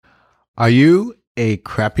Are you a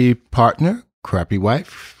crappy partner, crappy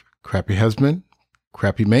wife, crappy husband,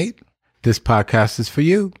 crappy mate? This podcast is for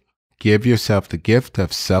you. Give yourself the gift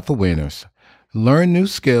of self-awareness. Learn new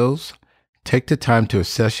skills. Take the time to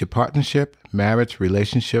assess your partnership, marriage,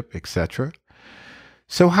 relationship, etc.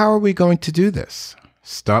 So how are we going to do this?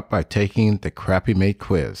 Start by taking the Crappy Mate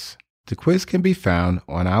quiz. The quiz can be found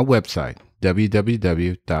on our website,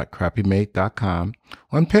 www.crappymate.com,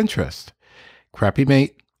 on Pinterest, Crappy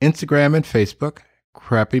Mate, Instagram and Facebook,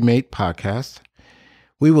 Crappy Mate Podcast.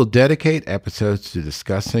 We will dedicate episodes to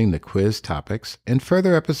discussing the quiz topics. In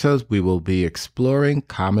further episodes, we will be exploring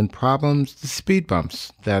common problems, the speed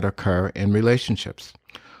bumps that occur in relationships.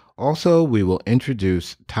 Also, we will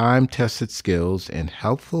introduce time-tested skills and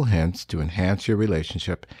helpful hints to enhance your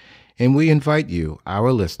relationship, and we invite you,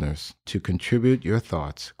 our listeners, to contribute your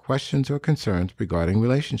thoughts, questions, or concerns regarding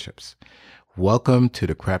relationships. Welcome to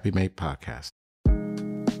the Crappy Mate Podcast.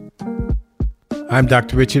 I'm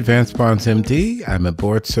Dr. Richard Vance Barnes, MD. I'm a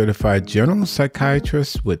board-certified general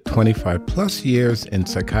psychiatrist with 25 plus years in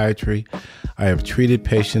psychiatry. I have treated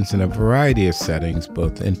patients in a variety of settings,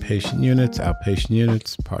 both inpatient units, outpatient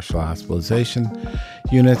units, partial hospitalization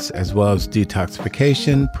units, as well as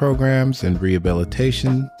detoxification programs and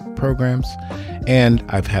rehabilitation programs. And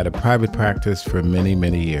I've had a private practice for many,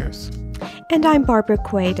 many years. And I'm Barbara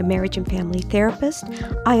Quaid, a marriage and family therapist.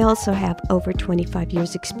 I also have over 25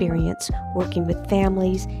 years experience working with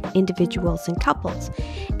families, individuals, and couples.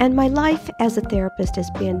 And my life as a therapist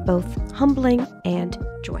has been both humbling and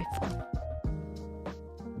joyful.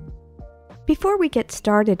 Before we get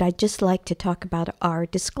started, I'd just like to talk about our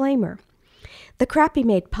disclaimer. The Crappy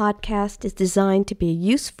Mate podcast is designed to be a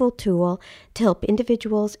useful tool to help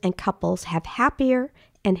individuals and couples have happier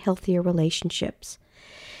and healthier relationships.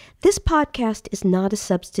 This podcast is not a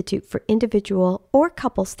substitute for individual or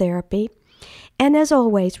couples therapy, and as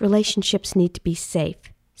always, relationships need to be safe.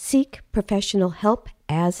 Seek professional help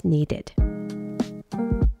as needed.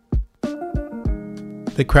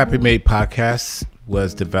 The Crappy Mate podcast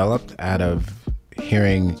was developed out of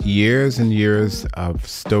hearing years and years of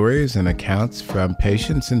stories and accounts from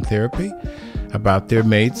patients in therapy about their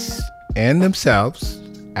mates and themselves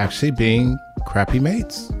actually being crappy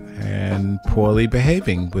mates and poorly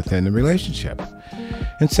behaving within the relationship.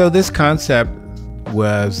 And so this concept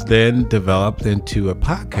was then developed into a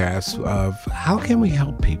podcast of how can we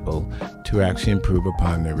help people to actually improve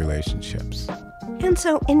upon their relationships. And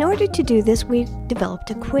so in order to do this, we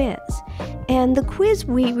developed a quiz. And the quiz,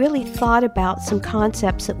 we really thought about some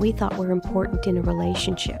concepts that we thought were important in a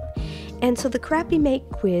relationship. And so the Crappy Mate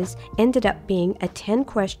quiz ended up being a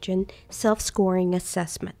 10-question self-scoring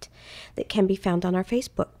assessment that can be found on our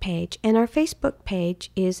Facebook page. And our Facebook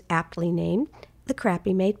page is aptly named the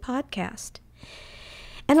Crappy Mate Podcast.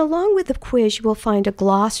 And along with the quiz, you will find a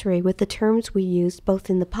glossary with the terms we used both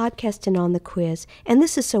in the podcast and on the quiz. And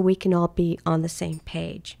this is so we can all be on the same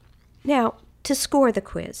page. Now, to score the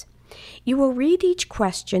quiz, you will read each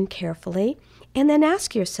question carefully and then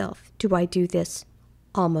ask yourself, do I do this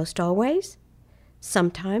almost always,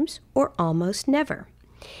 sometimes, or almost never?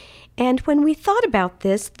 And when we thought about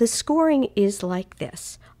this, the scoring is like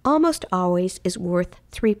this. Almost always is worth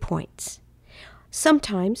 3 points.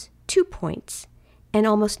 Sometimes 2 points. And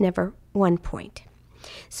almost never 1 point.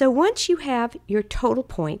 So once you have your total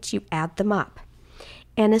points, you add them up.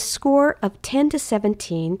 And a score of 10 to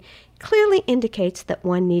 17 clearly indicates that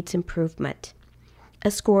one needs improvement.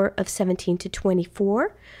 A score of 17 to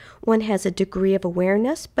 24, one has a degree of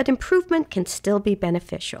awareness, but improvement can still be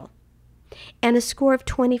beneficial. And a score of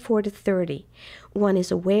 24 to 30, one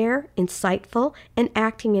is aware, insightful, and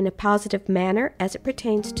acting in a positive manner as it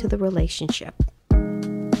pertains to the relationship.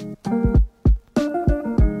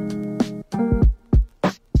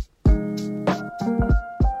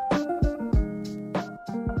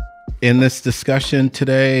 In this discussion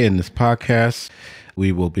today, in this podcast,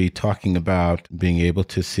 we will be talking about being able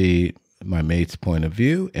to see my mate's point of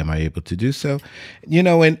view. Am I able to do so? You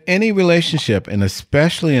know, in any relationship, and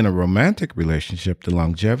especially in a romantic relationship, the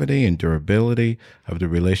longevity and durability of the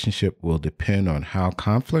relationship will depend on how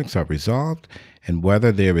conflicts are resolved and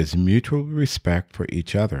whether there is mutual respect for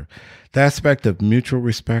each other. The aspect of mutual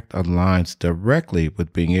respect aligns directly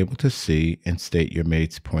with being able to see and state your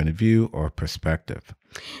mate's point of view or perspective.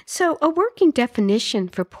 So a working definition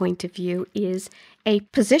for point of view is a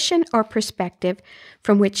position or perspective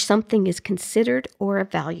from which something is considered or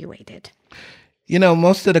evaluated. You know,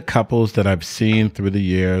 most of the couples that I've seen through the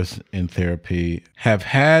years in therapy have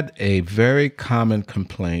had a very common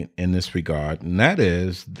complaint in this regard, and that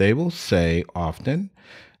is they will say often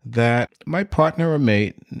that my partner or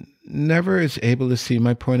mate never is able to see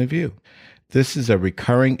my point of view. This is a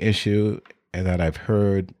recurring issue that I've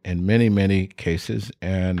heard in many, many cases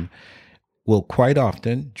and will quite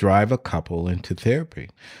often drive a couple into therapy.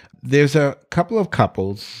 There's a couple of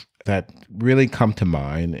couples that really come to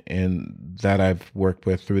mind and that I've worked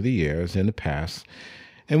with through the years in the past,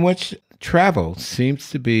 in which travel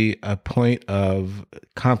seems to be a point of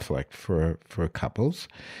conflict for couples,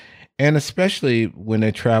 and especially when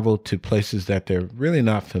they travel to places that they're really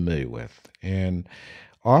not familiar with. And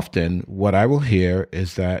often what I will hear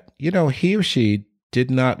is that, he or she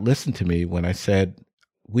did not listen to me when I said,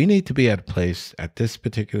 we need to be at a place at this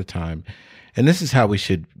particular time, and this is how we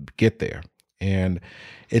should get there. And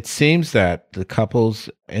it seems that the couples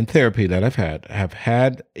in therapy that I've had have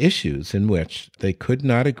had issues in which they could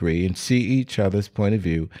not agree and see each other's point of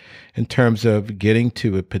view in terms of getting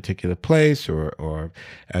to a particular place or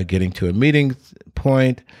getting to a meeting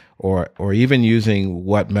point or even using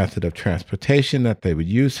what method of transportation that they would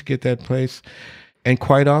use to get that place. And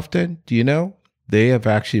quite often, they have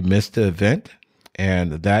actually missed the event.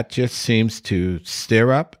 And that just seems to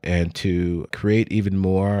stir up and to create even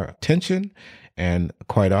more tension. And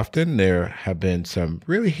quite often, there have been some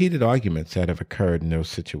really heated arguments that have occurred in those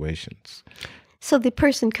situations. So the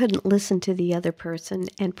person couldn't listen to the other person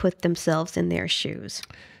and put themselves in their shoes.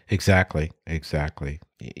 Exactly.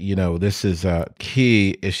 This is a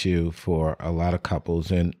key issue for a lot of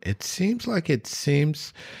couples. And it seems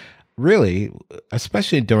really,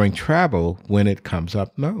 especially during travel, when it comes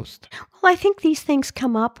up most. Well, I think these things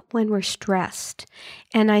come up when we're stressed.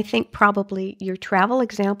 And I think probably your travel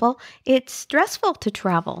example, it's stressful to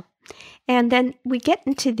travel. And then we get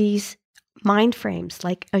into these mind frames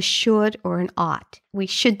like a should or an ought. We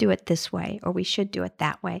should do it this way or we should do it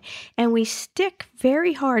that way. And we stick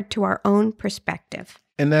very hard to our own perspective.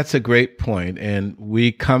 And that's a great point. And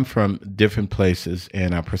we come from different places,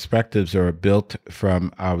 and our perspectives are built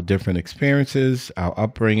from our different experiences, our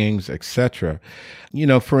upbringings, etc.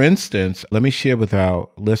 For instance, let me share with our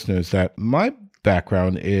listeners that my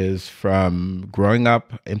background is from growing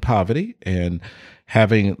up in poverty and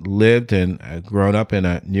having lived and grown up in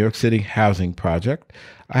a New York City housing project.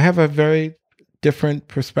 I have a very different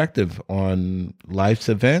perspective on life's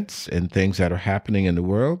events and things that are happening in the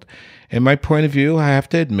world. And my point of view, I have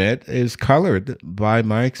to admit, is colored by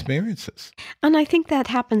my experiences. And I think that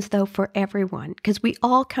happens, though, for everyone, because we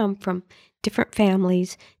all come from different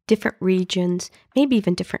families, different regions, maybe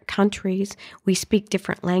even different countries. We speak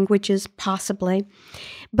different languages, possibly.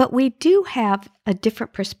 But we do have a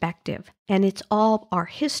different perspective, and it's all our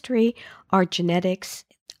history, our genetics,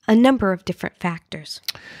 a number of different factors.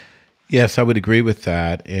 Yes, I would agree with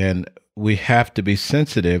that. And we have to be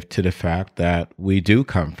sensitive to the fact that we do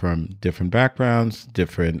come from different backgrounds,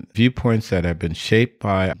 different viewpoints that have been shaped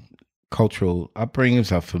by cultural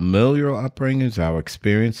upbringings, our familial upbringings, our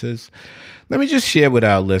experiences. Let me just share with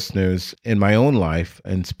our listeners in my own life,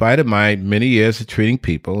 in spite of my many years of treating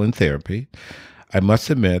people in therapy, I must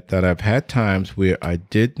admit that I've had times where I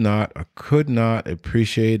did not or could not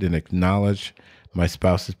appreciate and acknowledge my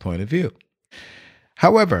spouse's point of view.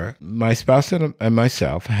 However, my spouse and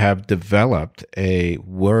myself have developed a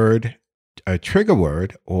trigger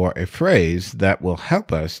word or a phrase that will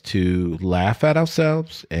help us to laugh at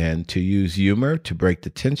ourselves and to use humor to break the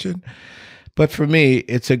tension. But for me,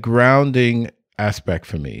 it's a grounding aspect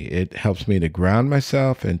for me. It helps me to ground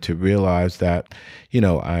myself and to realize that,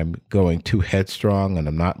 I'm going too headstrong and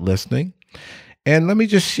I'm not listening. And let me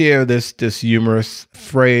just share this humorous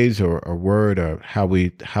phrase or word or how we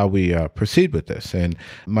proceed with this. And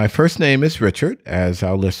my first name is Richard, as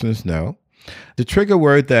our listeners know. The trigger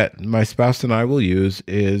word that my spouse and I will use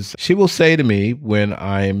is, she will say to me when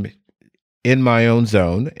I'm in my own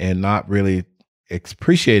zone and not really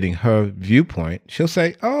appreciating her viewpoint, she'll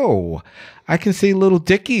say, "Oh, I can see little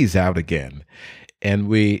Dickie's out again." And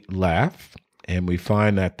we laugh. And we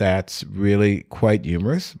find that that's really quite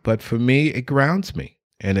humorous. But for me, it grounds me.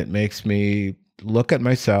 And it makes me look at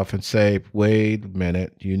myself and say, wait a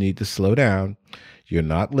minute, you need to slow down. You're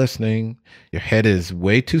not listening. Your head is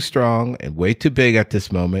way too strong and way too big at this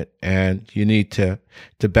moment. And you need to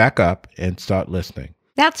back up and start listening.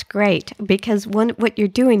 That's great, because what you're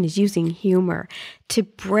doing is using humor to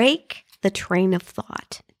break the train of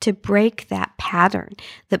thought, to break that pattern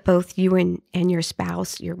that both you and your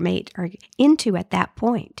spouse, your mate, are into at that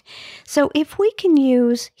point. So if we can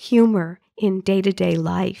use humor in day-to-day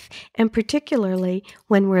life, and particularly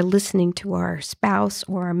when we're listening to our spouse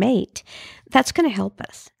or our mate, that's going to help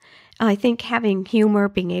us. I think having humor,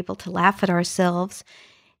 being able to laugh at ourselves,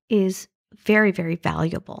 is very, very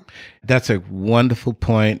valuable. That's a wonderful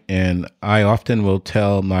point. And I often will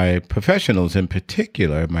tell my professionals in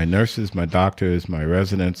particular, my nurses, my doctors, my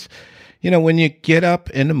residents, When you get up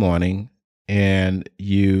in the morning and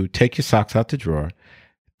you take your socks out the drawer,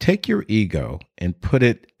 take your ego and put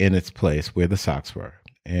it in its place where the socks were.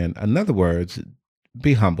 And in other words,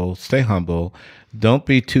 be humble, stay humble. Don't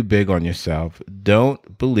be too big on yourself.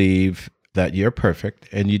 Don't believe that you're perfect,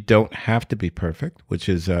 and you don't have to be perfect, which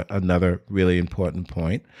is another really important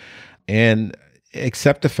point. And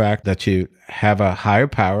accept the fact that you have a higher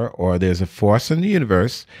power, or there's a force in the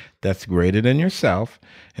universe that's greater than yourself,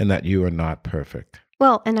 and that you are not perfect.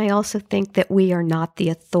 Well, and I also think that we are not the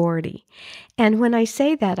authority. And when I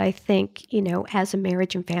say that, I think, as a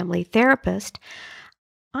marriage and family therapist,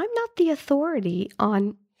 I'm not the authority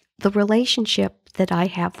on the relationship that I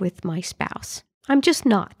have with my spouse. I'm just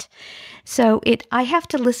not. So I have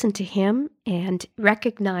to listen to him and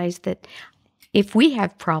recognize that if we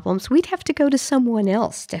have problems, we'd have to go to someone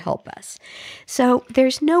else to help us. So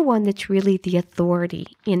there's no one that's really the authority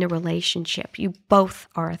in a relationship. You both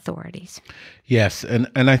are authorities. Yes, and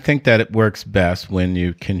I think that it works best when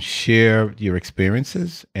you can share your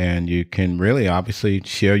experiences and you can really obviously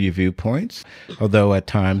share your viewpoints, although at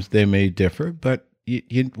times they may differ, but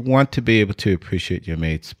you want to be able to appreciate your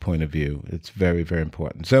mate's point of view. It's very, very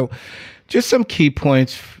important. So just some key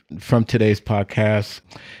points from today's podcast.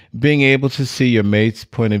 Being able to see your mate's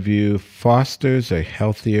point of view fosters a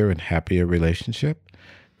healthier and happier relationship.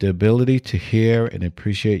 The ability to hear and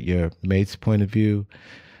appreciate your mate's point of view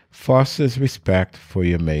fosters respect for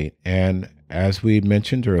your mate. And as we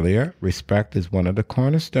mentioned earlier, respect is one of the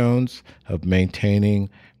cornerstones of maintaining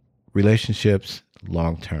relationships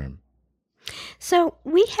long-term. So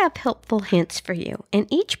we have helpful hints for you.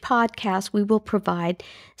 In each podcast, we will provide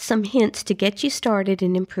some hints to get you started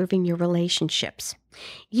in improving your relationships.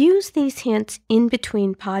 Use these hints in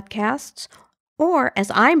between podcasts, or, as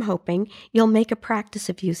I'm hoping, you'll make a practice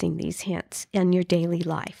of using these hints in your daily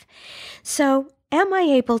life. So, am I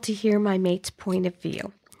able to hear my mate's point of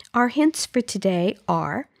view? Our hints for today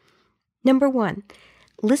are, number 1,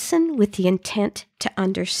 listen with the intent to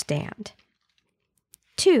understand.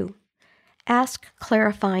 2, ask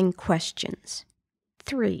clarifying questions.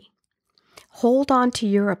 3, hold on to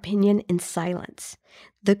your opinion in silence.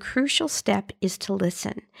 The crucial step is to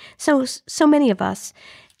listen. So many of us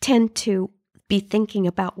tend to be thinking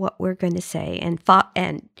about what we're going to say and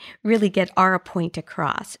really get our point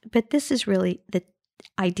across. But this is really the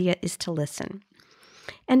idea, is to listen.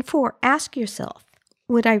 And 4, ask yourself,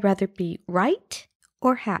 would I rather be right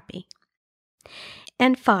or happy?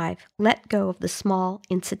 And 5, let go of the small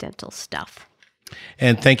incidental stuff.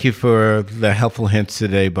 And thank you for the helpful hints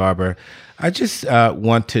today, Barbara. I just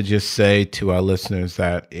want to say to our listeners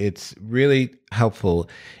that it's really helpful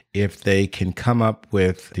if they can come up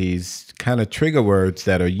with these kind of trigger words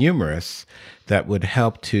that are humorous that would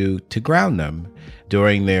help to ground them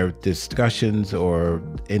during their discussions or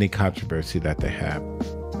any controversy that they have.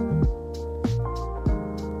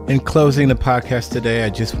 In closing the podcast today, I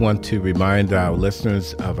just want to remind our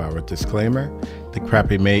listeners of our disclaimer. The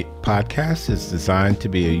Crappy Mate podcast is designed to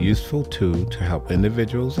be a useful tool to help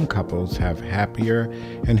individuals and couples have happier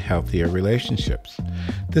and healthier relationships.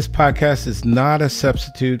 This podcast is not a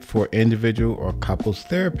substitute for individual or couples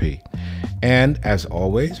therapy. And as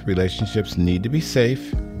always, relationships need to be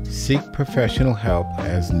safe. Seek professional help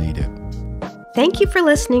as needed. Thank you for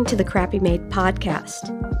listening to the Crappy Mate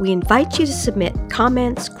podcast. We invite you to submit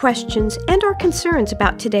comments, questions, and/or concerns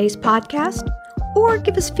about today's podcast, or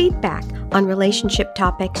give us feedback on relationship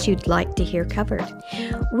topics you'd like to hear covered.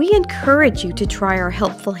 We encourage you to try our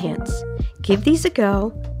helpful hints. Give these a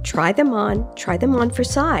go, try them on for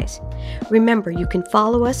size. Remember, you can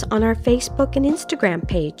follow us on our Facebook and Instagram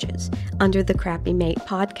pages under the Crappy Mate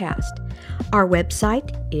podcast. Our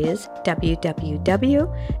website is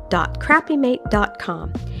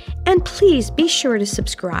www.crappymate.com. And please be sure to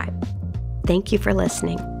subscribe. Thank you for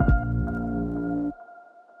listening.